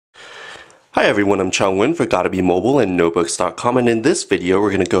Hi everyone, I'm Chongwen for Gotta Be Mobile and Notebooks.com, and in this video we're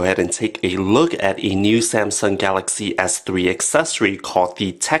going to go ahead and take a look at a new Samsung Galaxy S3 accessory called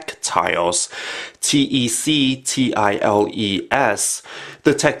the TecTiles. TecTiles.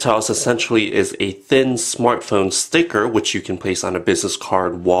 The TecTiles essentially is a thin smartphone sticker which you can place on a business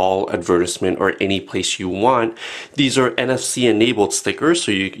card, wall, advertisement, or any place you want. These are NFC enabled stickers,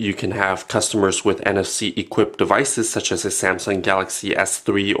 so you can have customers with NFC equipped devices such as a Samsung Galaxy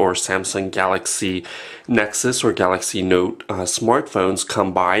S3 or Samsung Galaxy Nexus or Galaxy Note smartphones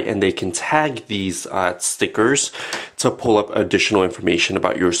come by, and they can tag these stickers to pull up additional information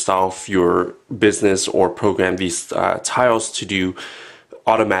about yourself, your business, or program these tiles to do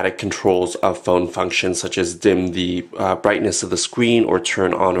automatic controls of phone functions such as dim the brightness of the screen or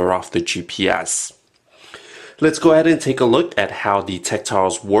turn on or off the GPS. Let's go ahead and take a look at how the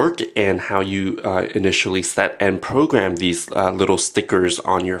TecTiles work and how you initially set and program these little stickers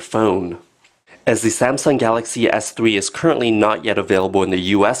on your phone. As the Samsung Galaxy S3 is currently not yet available in the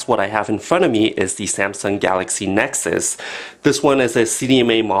US, what I have in front of me is the Samsung Galaxy Nexus. This one is a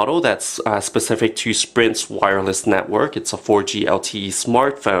CDMA model that's specific to Sprint's wireless network. It's a 4G LTE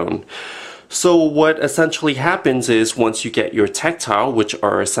smartphone. So what essentially happens is once you get your TecTile, which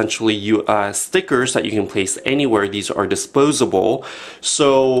are essentially stickers that you can place anywhere, these are disposable.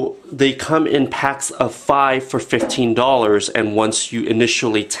 So they come in packs of 5 for $15, and once you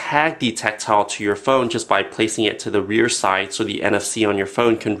initially tag the TecTile to your phone just by placing it to the rear side so the NFC on your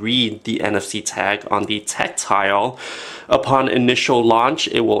phone can read the NFC tag on the TecTile, upon initial launch,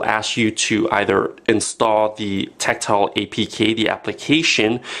 it will ask you to either install the TecTile APK, the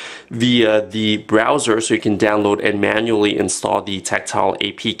application, via the browser, so you can download and manually install the TecTile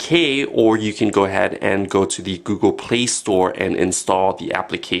APK, or you can go ahead and go to the Google Play Store and install the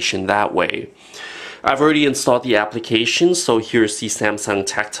application that way. I've already installed the application, so here's the Samsung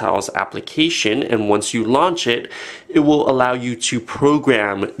TecTiles application, and once you launch it, it will allow you to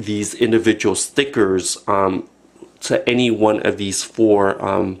program these individual stickers to any one of these four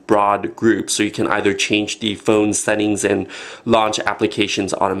broad groups. So you can either change the phone settings and launch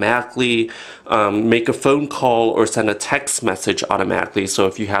applications automatically, make a phone call, or send a text message automatically. So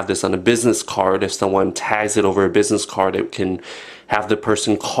if you have this on a business card, if someone tags it over a business card, it can have the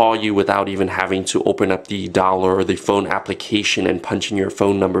person call you without even having to open up the dialer or the phone application and punch in your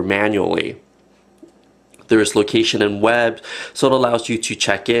phone number manually. There is location and web, so it allows you to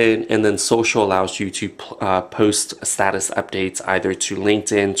check in, and then social allows you to post status updates either to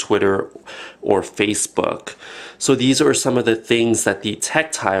LinkedIn, Twitter, or Facebook. So these are some of the things that the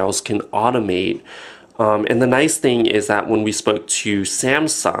TecTiles can automate. And the nice thing is that when we spoke to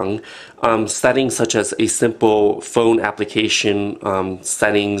Samsung, settings such as a simple phone application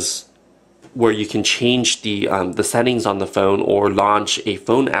settings where you can change the settings on the phone or launch a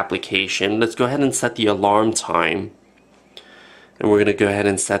phone application. Let's go ahead and set the alarm time. And we're going to go ahead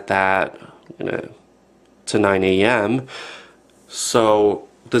and set that to 9 a.m. So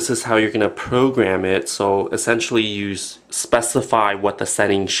this is how you're going to program it. So essentially you specify what the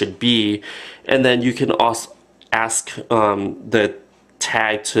settings should be, and then you can also ask the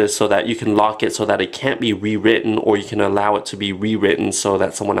tag so that you can lock it so that it can't be rewritten, or you can allow it to be rewritten so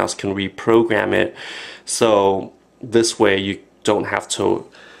that someone else can reprogram it. So this way you don't have to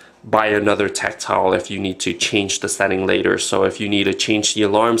buy another TecTile if you need to change the setting later. So if you need to change the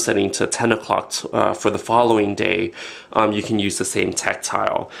alarm setting to 10 o'clock for the following day, you can use the same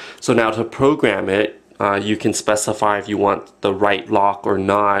TecTile. So now to program it, you can specify if you want the right lock or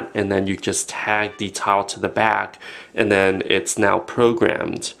not, and then you just tag the tile to the back, and then it's now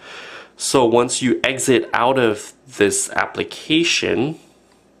programmed. So once you exit out of this application,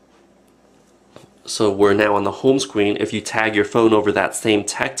 so we're now on the home screen, if you tag your phone over that same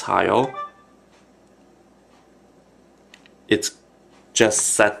TecTile, it's just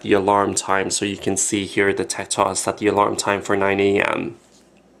set the alarm time. So you can see here the TecTile has set the alarm time for 9 a.m.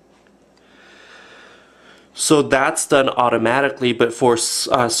 So that's done automatically, but for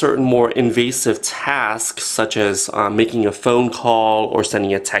certain more invasive tasks, such as making a phone call or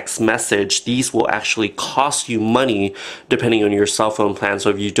sending a text message, these will actually cost you money depending on your cell phone plan. So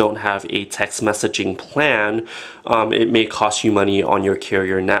if you don't have a text messaging plan, it may cost you money on your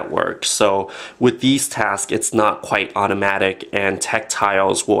carrier network. So with these tasks, it's not quite automatic, and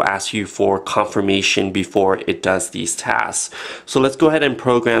TecTiles will ask you for confirmation before it does these tasks. So let's go ahead and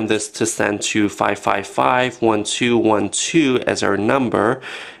program this to send to 555-1212 as our number,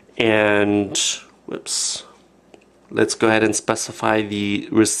 and whoops, let's go ahead and specify the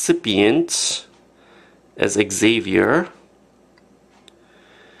recipient as Xavier,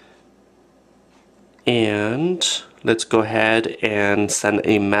 and let's go ahead and send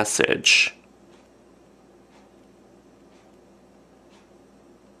a message.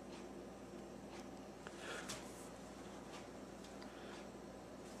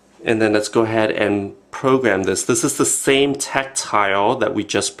 And then let's go ahead and program this. This is the same TecTile that we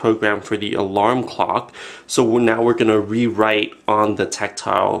just programmed for the alarm clock. So now we're going to rewrite on the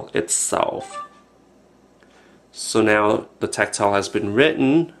TecTile itself. So now the TecTile has been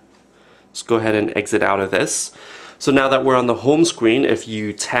written. Let's go ahead and exit out of this. So now that we're on the home screen, if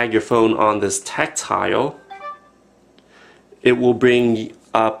you tag your phone on this TecTile, it will bring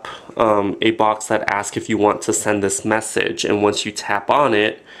up a box that asks if you want to send this message. And once you tap on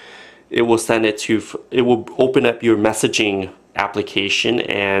it, it will send it to, it will open up your messaging application,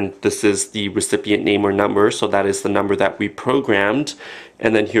 and this is the recipient name or number, so that is the number that we programmed,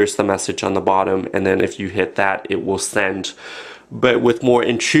 and then here's the message on the bottom, and then if you hit that, it will send. But with more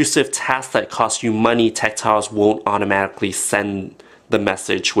intrusive tasks that cost you money, TecTiles won't automatically send the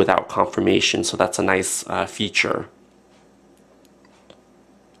message without confirmation, so that's a nice feature.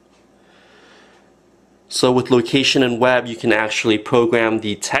 So with location and web, you can actually program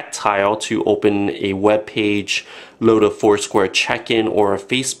the TecTile to open a web page, load a Foursquare check-in or a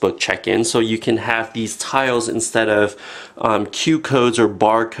Facebook check-in. So you can have these tiles instead of Q codes or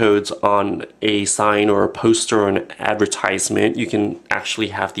barcodes on a sign or a poster or an advertisement. You can actually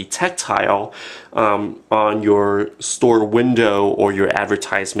have the TecTile on your store window or your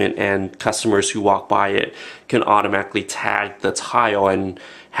advertisement, and customers who walk by it can automatically tag the tile and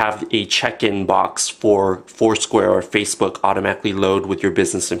have a check-in box for Foursquare or Facebook automatically load with your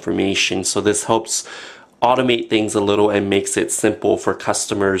business information. So this helps automate things a little and makes it simple for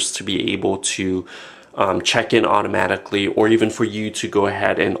customers to be able to check in automatically, or even for you to go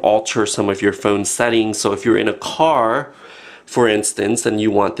ahead and alter some of your phone settings. So if you're in a car, for instance, and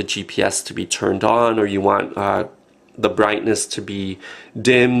you want the GPS to be turned on, or you want the brightness to be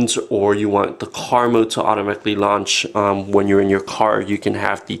dimmed, or you want the car mode to automatically launch when you're in your car, you can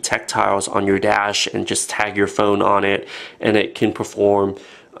have the TecTiles on your dash and just tag your phone on it, and it can perform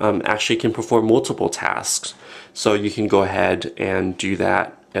actually can perform multiple tasks. So you can go ahead and do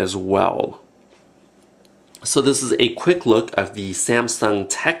that as well. So this is a quick look of the Samsung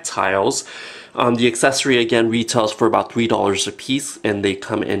TecTiles. The accessory again retails for about $3 a piece, and they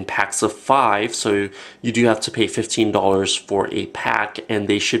come in packs of 5, so you do have to pay $15 for a pack, and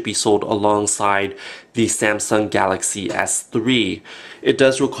they should be sold alongside the Samsung Galaxy S3. It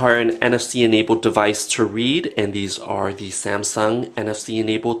does require an NFC enabled device to read, and these are the Samsung NFC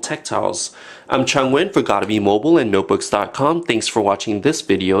enabled TecTiles. I'm Chung Nguyen for Gotta Be Mobile and Notebooks.com. Thanks for watching this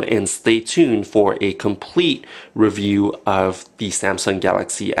video, and stay tuned for a complete review of the Samsung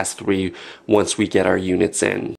Galaxy S3 once we get our units in.